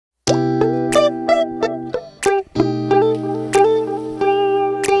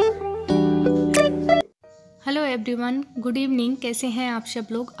Everyone, good evening. कैसे हैं आप सब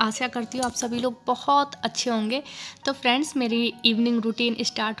लोग? आशा करती हूँ आप सभी लोग बहुत अच्छे होंगे। तो फ्रेंड्स, मेरी इवनिंग रूटीन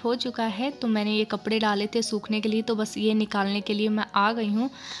स्टार्ट हो चुका है। तो मैंने ये कपड़े डाले थे सूखने के लिए, तो बस ये निकालने के लिए मैं आ गई हूँ।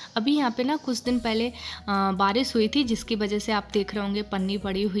 अभी यहाँ पे ना कुछ दिन पहले बारिश हुई थी, जिसकी वजह से आप देख रहे होंगे पन्नी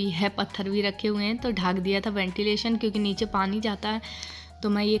पड़ी हुई है, पत्थर भी रखे हुए हैं। तो ढक दिया था वेंटिलेशन, क्योंकि नीचे पानी जाता है। तो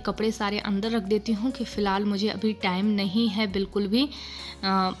मैं ये कपड़े सारे अंदर रख देती हूँ कि फ़िलहाल मुझे अभी टाइम नहीं है बिल्कुल भी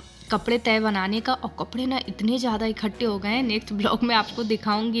कपड़े तय बनाने का। और कपड़े ना इतने ज़्यादा इकट्ठे हो गए हैं, नेक्स्ट ब्लॉग में आपको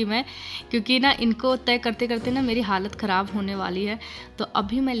दिखाऊंगी मैं, क्योंकि ना इनको तय करते करते ना मेरी हालत ख़राब होने वाली है। तो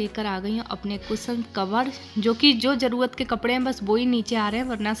अभी मैं लेकर आ गई हूँ अपने कुशन कवर, जो ज़रूरत के कपड़े हैं बस वो ही नीचे आ रहे हैं,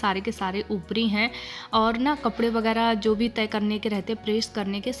 वरना सारे के सारे ऊपरी हैं। और ना कपड़े वगैरह जो भी तय करने के रहते प्रेस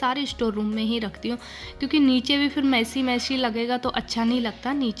करने के, सारे स्टोर रूम में ही रखती हूँ, क्योंकि नीचे भी फिर मैसी मैसी लगेगा तो अच्छा नहीं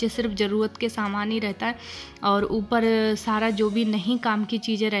लगता। नीचे सिर्फ ज़रूरत के सामान ही रहता है, और ऊपर सारा जो भी नहीं काम की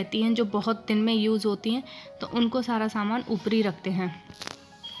चीज़ें रहती हैं, जो बहुत दिन में यूज़ होती हैं, तो उनको सारा सामान ऊपरी रखते हैं।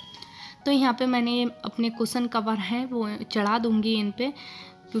 तो यहाँ पे मैंने अपने कुशन कवर हैं वो चढ़ा दूँगी इन पे,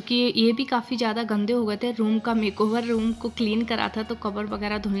 क्योंकि ये भी काफ़ी ज़्यादा गंदे हो गए थे। रूम का मेकओवर, रूम को क्लीन करा था, तो कवर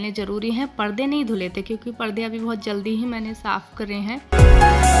वगैरह धुलने ज़रूरी हैं। पर्दे नहीं धुले थे, क्योंकि पर्दे अभी बहुत जल्दी ही मैंने साफ़ करे हैं।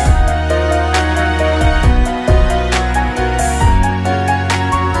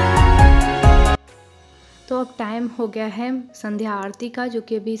 तो अब टाइम हो गया है संध्या आरती का, जो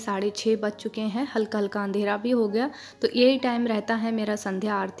कि अभी 6:30 बज चुके हैं। हल्का हल्का अंधेरा भी हो गया, तो यही टाइम रहता है मेरा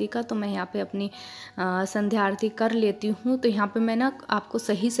संध्या आरती का। तो मैं यहाँ पे अपनी संध्या आरती कर लेती हूँ। तो यहाँ पे मैं ना आपको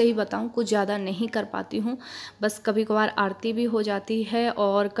सही बताऊँ, कुछ ज़्यादा नहीं कर पाती हूँ, बस कभी कभार आरती भी हो जाती है,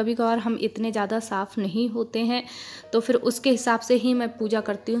 और कभी कभार हम इतने ज़्यादा साफ़ नहीं होते हैं, तो फिर उसके हिसाब से ही मैं पूजा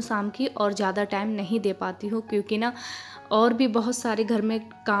करती हूँ शाम की, और ज़्यादा टाइम नहीं दे पाती हूँ, क्योंकि ना और भी बहुत सारे घर में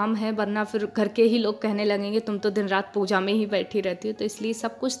काम है, वरना फिर घर के ही लोग कहने लगेंगे तुम तो दिन रात पूजा में ही बैठी रहती हो। तो इसलिए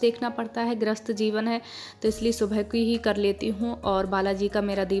सब कुछ देखना पड़ता है, गृहस्थ जीवन है, तो इसलिए सुबह की ही कर लेती हूँ। और बालाजी का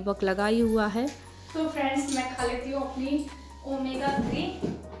मेरा दीपक लगा ही हुआ है। तो फ्रेंड्स, मैं खा लेती हूँ अपनी ओमेगा 3,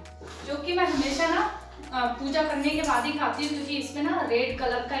 जो कि मैं हमेशा ना पूजा करने के बाद ही खाती हूँ, क्योंकि इसमें ना रेड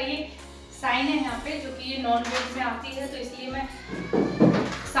कलर का ये साइन है यहाँ पे, जो कि ये नॉन वेज में आती है। तो इसलिए मैं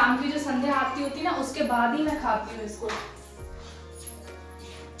शाम की जो संध्या आरती होती है ना, उसके बाद ही मैं खाती हूँ इसको।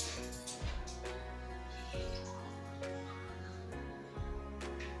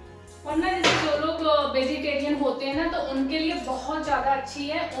 और ना जैसे जो लोग वेजिटेरियन होते हैं ना, तो उनके लिए बहुत ज़्यादा अच्छी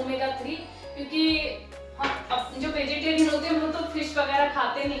है ओमेगा 3, क्योंकि हम जो वेजिटेरियन होते हैं वो तो फिश वगैरह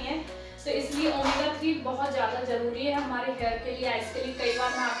खाते नहीं है, तो इसलिए ओमेगा 3 बहुत ज़्यादा ज़रूरी है हमारे हेयर के लिए, आइज के लिए। कई बार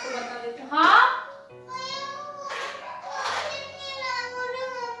मैं आपको बता देती हूँ। हाँ,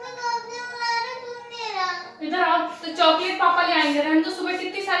 इधर आओ। तो चॉकलेट पापा ले आएंगे। रहने तो सुबह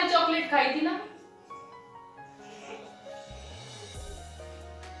कितनी सारी चॉकलेट खाई थी ना।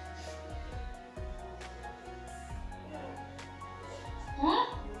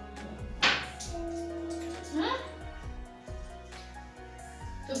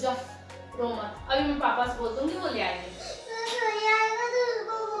 तो जा, रो मत। अभी मैं पापा से बोल दूंगी, वो ले आएंगे।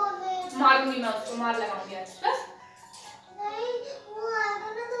 मारूंगी मैं उसको, मार लगाऊंगी आज। बस नहीं, वो आएगा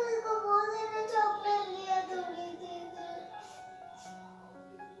ना तो उसको बोल देना चॉकलेट लिया थोड़ी देर।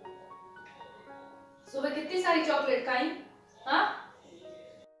 सुबह कितनी सारी चॉकलेट खाई? हाँ।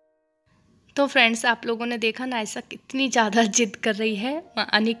 तो फ्रेंड्स, आप लोगों ने देखा नायशा कितनी ज़्यादा जिद कर रही है।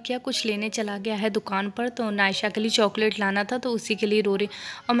 अनिक्या कुछ लेने चला गया है दुकान पर, तो नायशा के लिए चॉकलेट लाना था, तो उसी के लिए रो रही।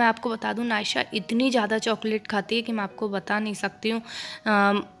 और मैं आपको बता दूं, नायशा इतनी ज़्यादा चॉकलेट खाती है कि मैं आपको बता नहीं सकती हूँ।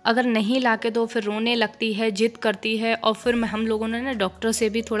 अगर नहीं ला के दो फिर रोने लगती है, जिद करती है। और फिर हम लोगों ने ना डॉक्टर से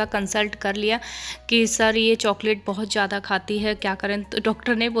भी थोड़ा कंसल्ट कर लिया कि सर ये चॉकलेट बहुत ज़्यादा खाती है, क्या करें। तो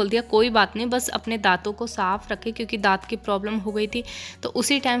डॉक्टर ने बोल दिया कोई बात नहीं, बस अपने दांतों को साफ़ रखें, क्योंकि दांत की प्रॉब्लम हो गई थी। तो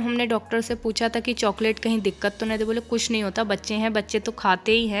उसी टाइम हमने डॉक्टर से पूछा था कि चॉकलेट कहीं दिक्कत तो नहीं थी। बोले कुछ नहीं होता, बच्चे हैं, बच्चे तो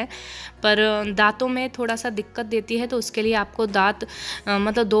खाते ही हैं, पर दांतों में थोड़ा सा दिक्कत देती है, तो उसके लिए आपको दांत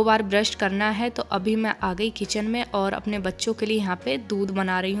मतलब 2 बार ब्रश करना है। तो अभी मैं आ गई किचन में, और अपने बच्चों के लिए यहाँ पे दूध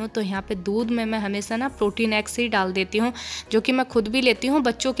बना रही हूँ। तो यहाँ पे दूध में मैं हमेशा ना प्रोटीन एग्स ही डाल देती हूँ, जो कि मैं खुद भी लेती हूँ,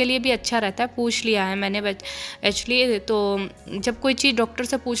 बच्चों के लिए भी अच्छा रहता है। पूछ लिया है मैंने एक्चुअली। तो जब कोई चीज़ डॉक्टर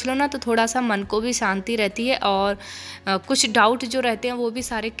से पूछ लो ना, तो थोड़ा सा मन को भी शांति रहती है, और कुछ डाउट जो रहते हैं वो भी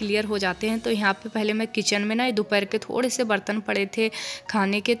सारे क्लियर हो जाते हैं। तो यहाँ पे पहले मैं किचन में ना दोपहर के थोड़े से बर्तन पड़े थे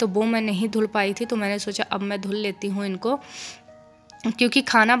खाने के, तो वो मैं नहीं धुल पाई थी, तो मैंने सोचा अब मैं धुल लेती हूँ इनको, क्योंकि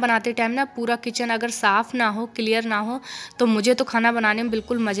खाना बनाते टाइम ना पूरा किचन अगर साफ़ ना हो, क्लियर ना हो, तो मुझे तो खाना बनाने में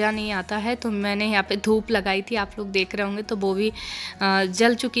बिल्कुल मज़ा नहीं आता है। तो मैंने यहाँ पे धूप लगाई थी, आप लोग देख रहे होंगे, तो वो भी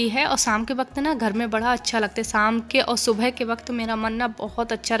जल चुकी है। और शाम के वक्त ना घर में बड़ा अच्छा लगता है, शाम के और सुबह के वक्त मेरा मन ना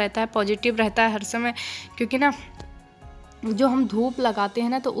बहुत अच्छा रहता है, पॉजिटिव रहता है हर समय, क्योंकि ना जो हम धूप लगाते हैं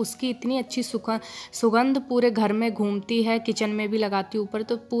ना तो उसकी इतनी अच्छी सुगंध पूरे घर में घूमती है, किचन में भी लगाती हूँ ऊपर,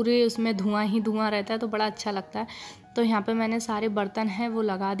 तो पूरे उसमें धुआं ही धुआं रहता है, तो बड़ा अच्छा लगता है। तो यहाँ पे मैंने सारे बर्तन हैं वो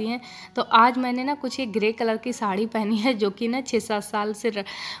लगा दिए हैं। तो आज मैंने ना कुछ एक ग्रे कलर की साड़ी पहनी है, जो कि ना 6-7 साल से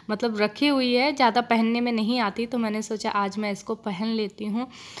मतलब रखी हुई है, ज़्यादा पहनने में नहीं आती, तो मैंने सोचा आज मैं इसको पहन लेती हूँ।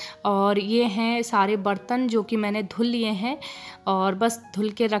 और ये हैं सारे बर्तन जो कि मैंने धुल लिए हैं और बस धुल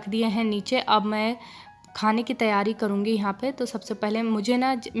के रख दिए हैं नीचे। अब मैं खाने की तैयारी करूँगी यहाँ पे। तो सबसे पहले मुझे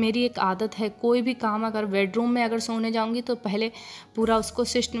ना मेरी एक आदत है, कोई भी काम अगर बेडरूम में अगर सोने जाऊँगी तो पहले पूरा उसको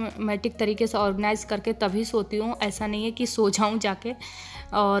सिस्टमेटिक तरीके से ऑर्गेनाइज़ करके तभी सोती हूँ, ऐसा नहीं है कि सो जाऊँ जाके।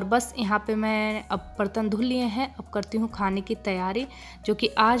 और बस यहाँ पे मैं अब बर्तन धुल लिए हैं, अब करती हूँ खाने की तैयारी, जो कि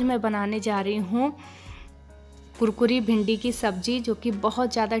आज मैं बनाने जा रही हूँ कुरकुरी भिंडी की सब्ज़ी, जो कि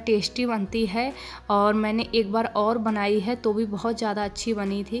बहुत ज़्यादा टेस्टी बनती है। और मैंने एक बार और बनाई है तो भी बहुत ज़्यादा अच्छी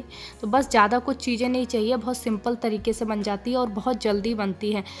बनी थी। तो बस ज़्यादा कुछ चीज़ें नहीं चाहिए, बहुत सिंपल तरीके से बन जाती है और बहुत जल्दी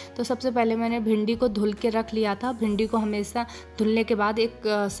बनती है। तो सबसे पहले मैंने भिंडी को धुल के रख लिया था। भिंडी को हमेशा धुलने के बाद एक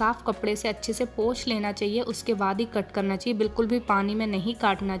साफ़ कपड़े से अच्छे से पोंछ लेना चाहिए, उसके बाद ही कट करना चाहिए, बिल्कुल भी पानी में नहीं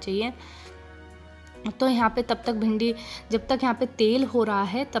काटना चाहिए। तो यहाँ पे तब तक भिंडी, जब तक यहाँ पे तेल हो रहा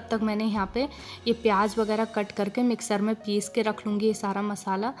है तब तक मैंने यहाँ पे ये प्याज वगैरह कट करके मिक्सर में पीस के रख लूँगी ये सारा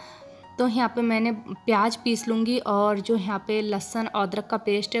मसाला। तो यहाँ पे मैंने प्याज पीस लूँगी और जो यहाँ पे लहसुन अदरक का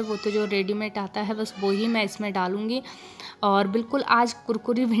पेस्ट है वो तो जो रेडीमेड आता है बस वो ही मैं इसमें डालूँगी। और बिल्कुल आज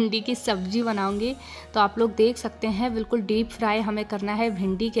कुरकुरी भिंडी की सब्ज़ी बनाऊँगी। तो आप लोग देख सकते हैं बिल्कुल डीप फ्राई हमें करना है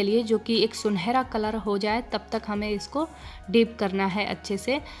भिंडी के लिए, जो कि एक सुनहरा कलर हो जाए तब तक हमें इसको डीप करना है अच्छे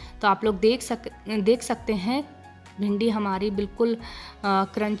से। तो आप लोग देख सकते हैं भिंडी हमारी बिल्कुल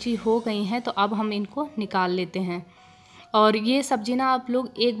क्रंची हो गई हैं। तो अब हम इनको निकाल लेते हैं। और ये सब्ज़ी ना आप लोग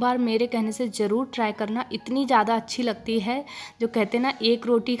एक बार मेरे कहने से ज़रूर ट्राई करना, इतनी ज़्यादा अच्छी लगती है। जो कहते हैं ना एक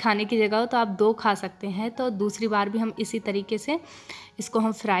रोटी खाने की जगह हो तो आप 2 खा सकते हैं। तो दूसरी बार भी हम इसी तरीके से इसको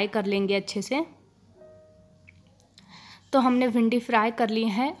हम फ्राई कर लेंगे अच्छे से। तो हमने भिंडी फ्राई कर ली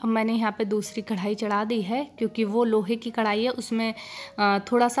है। अब मैंने यहाँ पे दूसरी कढ़ाई चढ़ा दी है, क्योंकि वो लोहे की कढ़ाई है, उसमें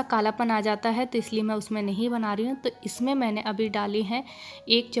थोड़ा सा कालापन आ जाता है, तो इसलिए मैं उसमें नहीं बना रही हूँ। तो इसमें मैंने अभी डाली है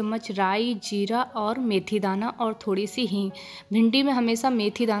 1 चम्मच राई, जीरा और मेथी दाना और थोड़ी सी हींग। भिंडी में हमेशा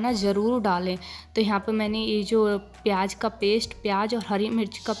मेथी दाना ज़रूर डालें। तो यहाँ पर मैंने ये जो प्याज और हरी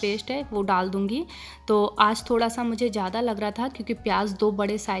मिर्च का पेस्ट है वो डाल दूँगी। तो आज थोड़ा सा मुझे ज़्यादा लग रहा था, क्योंकि प्याज 2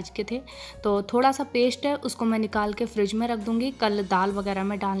 बड़े साइज़ के थे। तो थोड़ा सा पेस्ट है उसको मैं निकाल के फ्रिज में रख दूँगी, कल दाल वगैरह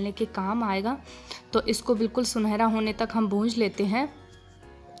में डालने के काम आएगा। तो इसको बिल्कुल सुनहरा होने तक हम भूंज लेते हैं।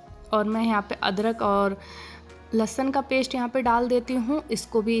 और मैं यहाँ पे अदरक और लहसुन का पेस्ट यहाँ पे डाल देती हूँ,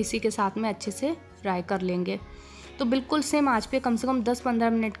 इसको भी इसी के साथ में अच्छे से फ्राई कर लेंगे। तो बिल्कुल सेम आंच पे कम से कम 10-15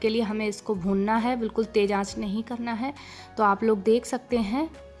 मिनट के लिए हमें इसको भूनना है, बिल्कुल तेज़ आंच नहीं करना है। तो आप लोग देख सकते हैं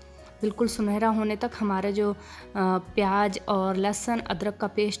बिल्कुल सुनहरा होने तक हमारा जो प्याज और लहसुन अदरक का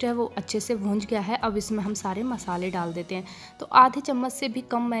पेस्ट है वो अच्छे से भूंज गया है। अब इसमें हम सारे मसाले डाल देते हैं। तो आधे चम्मच से भी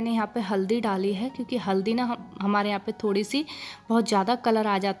कम मैंने यहाँ पे हल्दी डाली है, क्योंकि हल्दी ना हमारे यहाँ पे थोड़ी सी बहुत ज़्यादा कलर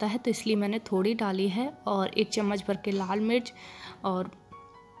आ जाता है, तो इसलिए मैंने थोड़ी डाली है। और 1 चम्मच भर के लाल मिर्च और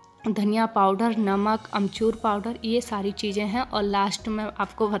धनिया पाउडर, नमक, अमचूर पाउडर, ये सारी चीज़ें हैं। और लास्ट में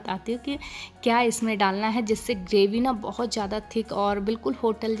आपको बताती हूँ कि क्या इसमें डालना है, जिससे ग्रेवी ना बहुत ज़्यादा थिक और बिल्कुल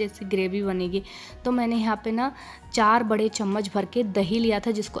होटल जैसी ग्रेवी बनेगी। तो मैंने यहाँ पे ना 4 बड़े चम्मच भर के दही लिया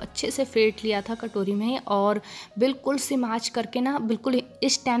था, जिसको अच्छे से फेंट लिया था कटोरी में। और बिल्कुल सिम आंच करके ना, बिल्कुल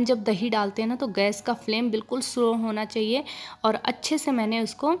इस टाइम जब दही डालते हैं ना तो गैस का फ्लेम बिल्कुल स्लो होना चाहिए। और अच्छे से मैंने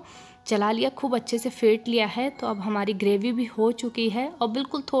उसको चला लिया, खूब अच्छे से फेंट लिया है। तो अब हमारी ग्रेवी भी हो चुकी है। और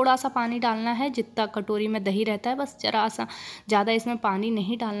बिल्कुल थोड़ा सा पानी डालना है, जितना कटोरी में दही रहता है बस ज़रा सा, ज़्यादा इसमें पानी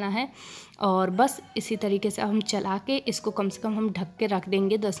नहीं डालना है। और बस इसी तरीके से हम चला के इसको कम से कम हम ढक के रख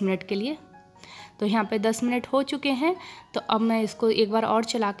देंगे 10 मिनट के लिए। तो यहाँ पे 10 मिनट हो चुके हैं। तो अब मैं इसको एक बार और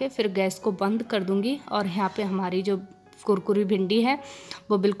चला के फिर गैस को बंद कर दूँगी। और यहाँ पे हमारी जो कुरकुरी भिंडी है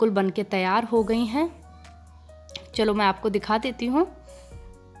वो बिल्कुल बन के तैयार हो गई हैं। चलो मैं आपको दिखा देती हूँ।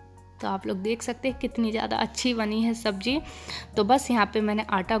 तो आप लोग देख सकते हैं कितनी ज़्यादा अच्छी बनी है सब्ज़ी। तो बस यहाँ पे मैंने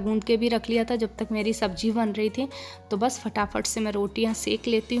आटा गूंद के भी रख लिया था जब तक मेरी सब्ज़ी बन रही थी। तो बस फटाफट से मैं रोटियाँ सेक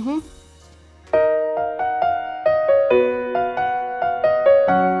लेती हूँ।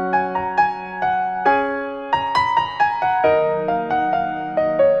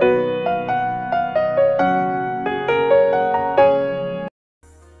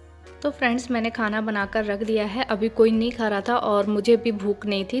 तो फ्रेंड्स मैंने खाना बनाकर रख दिया है, अभी कोई नहीं खा रहा था और मुझे भी भूख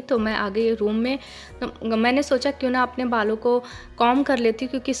नहीं थी, तो मैं आ गई रूम में। तो मैंने सोचा क्यों ना अपने बालों को कॉम्ब कर लेती,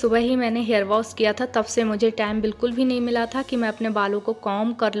 क्योंकि सुबह ही मैंने हेयर वॉश किया था, तब से मुझे टाइम बिल्कुल भी नहीं मिला था कि मैं अपने बालों को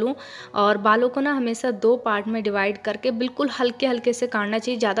कॉम्ब कर लूँ। और बालों को ना हमेशा 2 पार्ट में डिवाइड करके बिल्कुल हल्के हल्के से काटना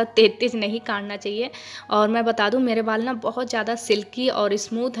चाहिए, ज़्यादा तेज तेज नहीं काटना चाहिए। और मैं बता दूँ मेरे बाल ना बहुत ज़्यादा सिल्की और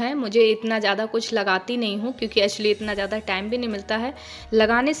स्मूथ हैं, मुझे इतना ज़्यादा कुछ लगाती नहीं हूँ क्योंकि एक्चुअली इतना ज़्यादा टाइम भी नहीं मिलता है।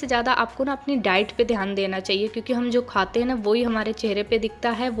 लगाने से ज़्यादा आपको ना अपनी डाइट पे ध्यान देना चाहिए, क्योंकि हम जो खाते हैं ना वही हमारे चेहरे पे दिखता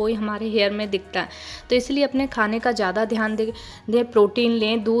है, वही हमारे हेयर में दिखता है। तो इसलिए अपने खाने का ज़्यादा ध्यान दें, प्रोटीन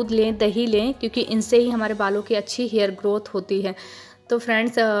लें, दूध लें, दही लें, क्योंकि इनसे ही हमारे बालों की अच्छी हेयर ग्रोथ होती है। तो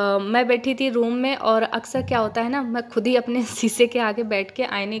फ्रेंड्स मैं बैठी थी रूम में और अक्सर क्या होता है ना, मैं खुद ही अपने शीशे के आगे बैठ के,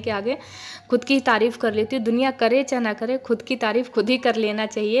 आईने के आगे खुद की तारीफ़ कर लेती हूँ। दुनिया करे चाहे ना करे, खुद की तारीफ़ खुद ही कर लेना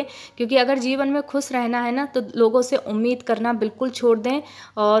चाहिए, क्योंकि अगर जीवन में खुश रहना है ना तो लोगों से उम्मीद करना बिल्कुल छोड़ दें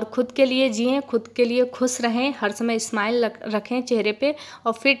और खुद के लिए जिएं, खुद के लिए खुश रहें, हर समय स्माइल रखें चेहरे पे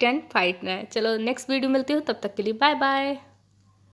और फिट एंड फाइट रहें। चलो नेक्स्ट वीडियो मिलती हूँ, तब तक के लिए बाय बाय।